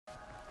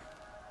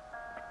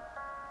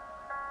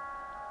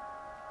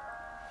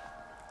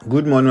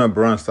Good morning, my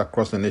brothers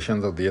across the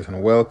nations of the earth,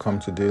 and welcome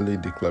to Daily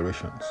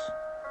Declarations.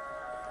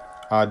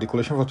 Our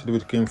declaration for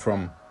today came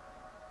from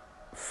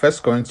 1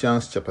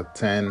 Corinthians chapter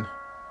 10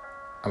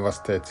 and verse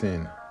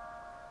 13.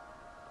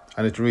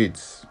 And it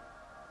reads,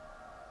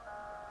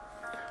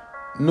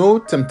 "No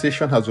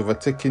temptation has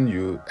overtaken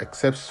you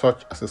except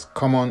such as is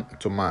common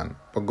to man,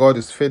 but God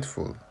is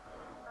faithful,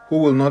 who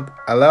will not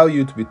allow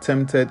you to be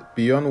tempted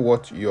beyond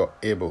what you are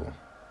able.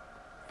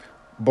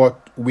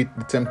 But with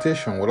the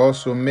temptation will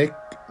also make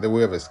the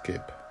way of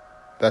escape,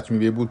 that you may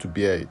be able to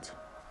bear it."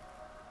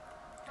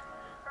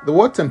 The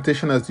word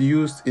temptation as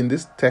used in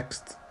this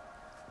text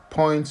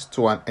points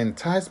to an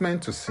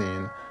enticement to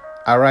sin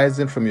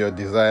arising from your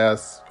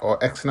desires or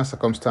external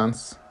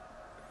circumstance,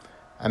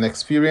 an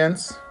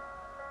experience,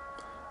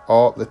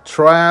 or the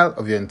trial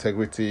of your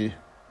integrity,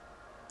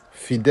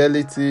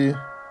 fidelity,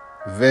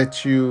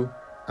 virtue,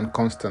 and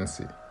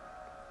constancy.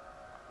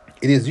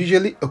 It is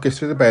usually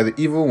orchestrated by the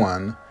evil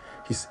one,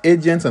 his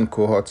agents and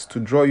cohorts, to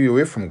draw you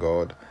away from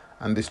God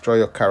and destroy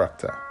your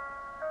character.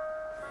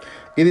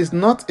 It is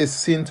not a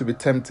sin to be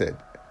tempted,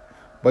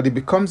 but it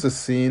becomes a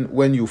sin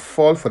when you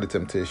fall for the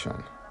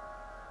temptation.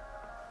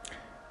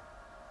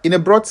 In a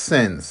broad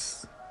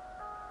sense,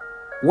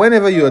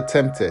 whenever you are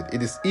tempted,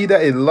 it is either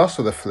a lust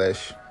of the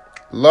flesh,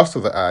 lust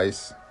of the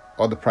eyes,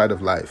 or the pride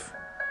of life.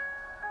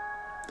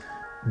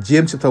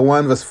 James chapter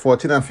 1 verse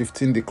 14 and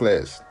 15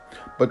 declares,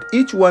 "But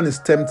each one is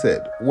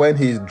tempted when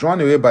he is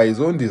drawn away by his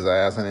own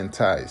desires and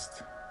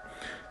enticed.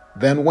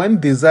 Then when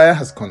desire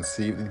has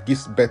conceived, it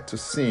gives birth to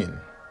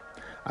sin.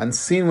 And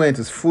sin, when it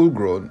is full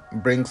grown,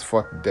 brings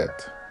forth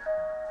death."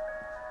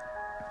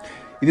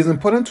 It is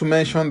important to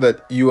mention that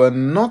you are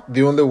not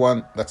the only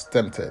one that's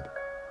tempted.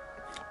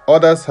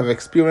 Others have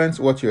experienced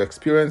what you're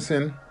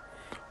experiencing.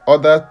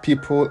 Other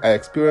people are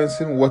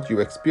experiencing what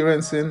you're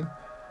experiencing.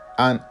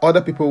 And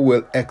other people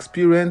will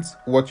experience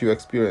what you're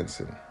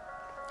experiencing.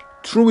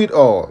 Through it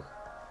all,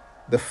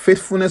 the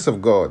faithfulness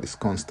of God is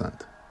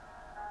constant.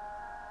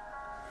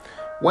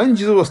 When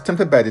Jesus was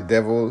tempted by the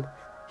devil,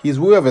 his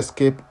way of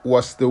escape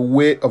was the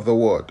way of the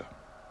word.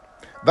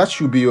 That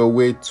should be your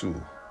way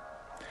too.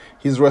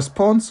 His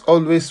response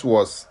always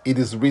was, "It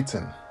is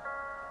written."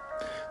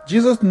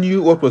 Jesus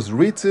knew what was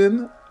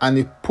written and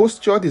he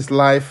postured his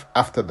life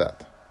after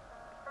that.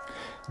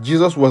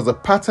 Jesus was the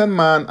pattern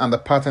man and the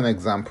pattern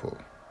example.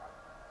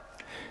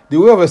 The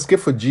way of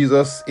escape for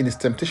Jesus in his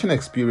temptation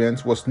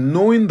experience was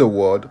knowing the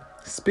word,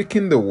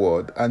 speaking the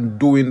word, and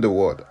doing the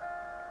word.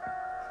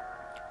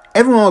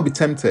 Everyone will be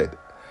tempted,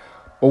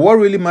 but what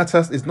really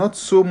matters is not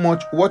so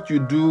much what you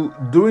do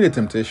during the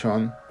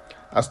temptation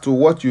as to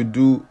what you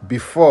do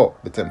before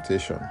the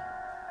temptation.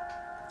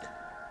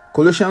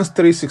 Colossians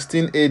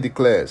 3:16a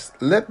declares,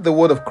 "Let the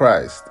word of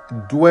Christ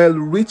dwell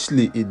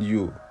richly in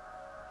you,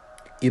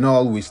 in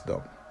all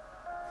wisdom."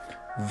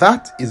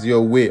 That is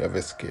your way of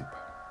escape.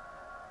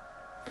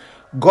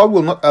 God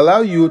will not allow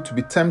you to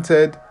be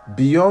tempted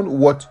beyond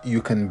what you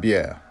can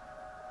bear.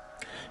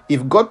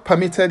 If God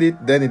permitted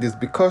it, then it is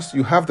because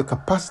you have the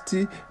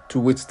capacity to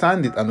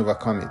withstand it and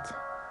overcome it.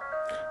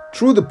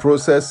 Through the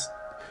process,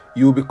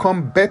 you will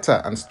become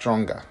better and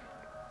stronger.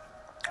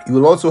 You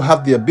will also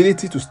have the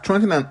ability to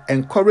strengthen and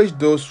encourage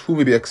those who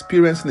may be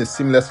experiencing a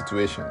similar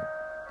situation.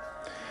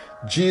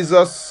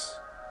 Jesus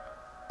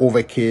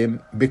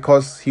overcame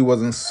because he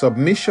was in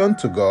submission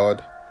to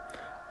God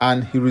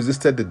and he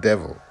resisted the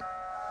devil.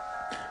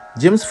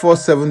 James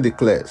 4:7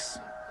 declares,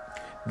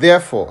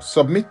 "Therefore,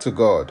 submit to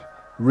God,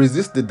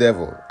 resist the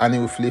devil, and he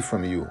will flee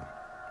from you."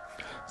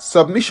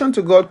 Submission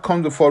to God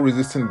comes before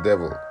resisting the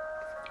devil.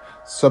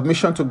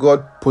 Submission to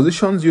God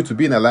positions you to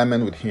be in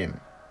alignment with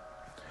him.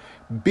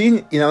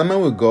 Being in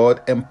alignment with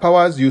God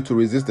empowers you to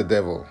resist the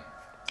devil,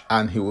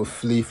 and he will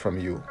flee from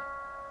you.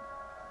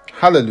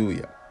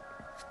 Hallelujah.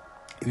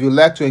 If you'd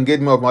like to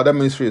engage more of my other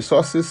ministry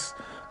resources,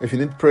 if you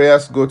need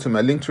prayers, go to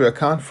my Linktree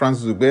account,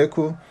 Francis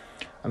Ugbeku,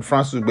 and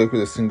Francis Ugbeku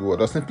is a single word,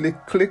 or simply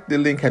click the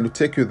link and it will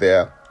take you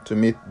there to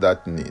meet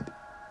that need.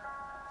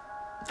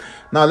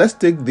 Now let's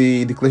take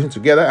the declaration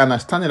together, and I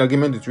stand in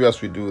agreement with you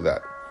as we do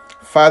that.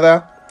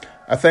 Father,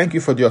 I thank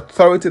you for the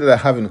authority that I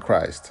have in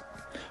Christ.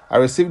 I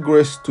receive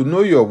grace to know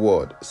your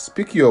word,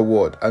 speak your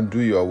word, and do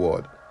your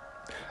word.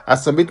 I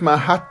submit my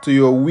heart to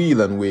your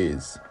will and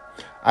ways.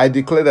 I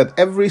declare that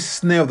every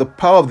snare of the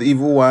power of the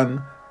evil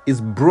one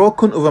is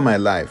broken over my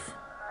life.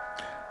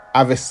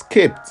 I've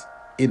escaped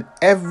in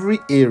every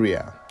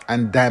area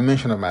and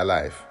dimension of my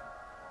life.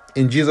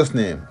 In Jesus'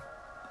 name,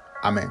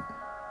 amen.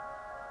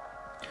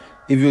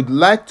 If you'd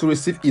like to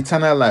receive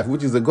eternal life,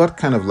 which is the God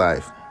kind of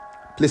life,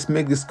 please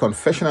make this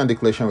confession and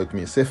declaration with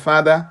me. Say,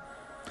 "Father,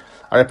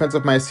 I repent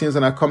of my sins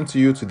and I come to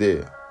you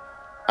today.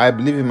 I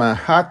believe in my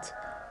heart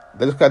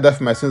that Jesus Christ died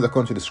for my sins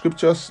according to the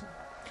scriptures.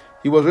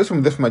 He was raised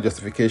from death for my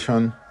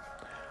justification.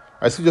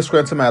 I receive Jesus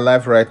Christ into my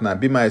life right now.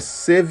 Be my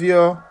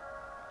Savior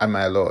and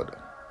my Lord.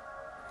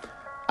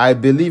 I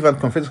believe and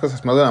confess Jesus Christ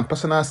as my Lord and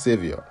personal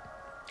Savior.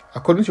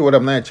 According to your word,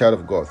 I'm now a child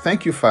of God.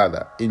 Thank you,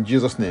 Father. In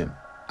Jesus' name,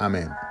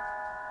 amen."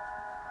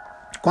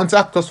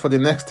 Contact us for the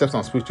next steps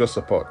on spiritual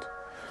support.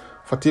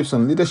 For tips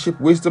on leadership,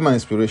 wisdom, and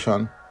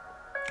inspiration,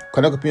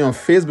 Connect with me on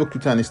Facebook,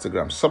 Twitter, and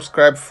Instagram.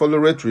 Subscribe, follow,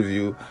 rate,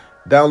 review,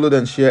 download,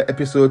 and share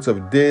episodes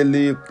of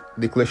Daily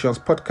Declarations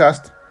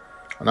Podcast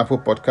on Apple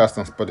Podcasts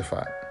and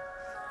Spotify.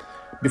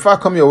 Before I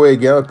come your way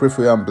again, I pray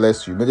for you and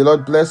bless you. May the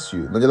Lord bless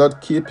you. May the Lord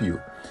keep you.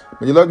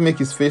 May the Lord make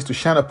his face to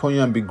shine upon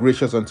you and be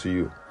gracious unto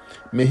you.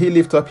 May he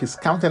lift up his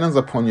countenance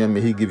upon you and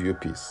may he give you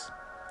peace.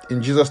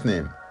 In Jesus'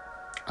 name,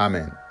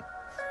 amen.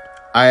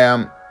 I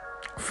am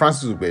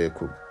Francis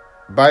Ubeyeku.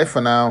 Bye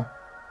for now,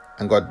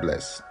 and God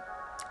bless.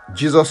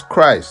 Jesus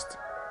Christ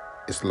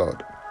is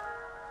Lord.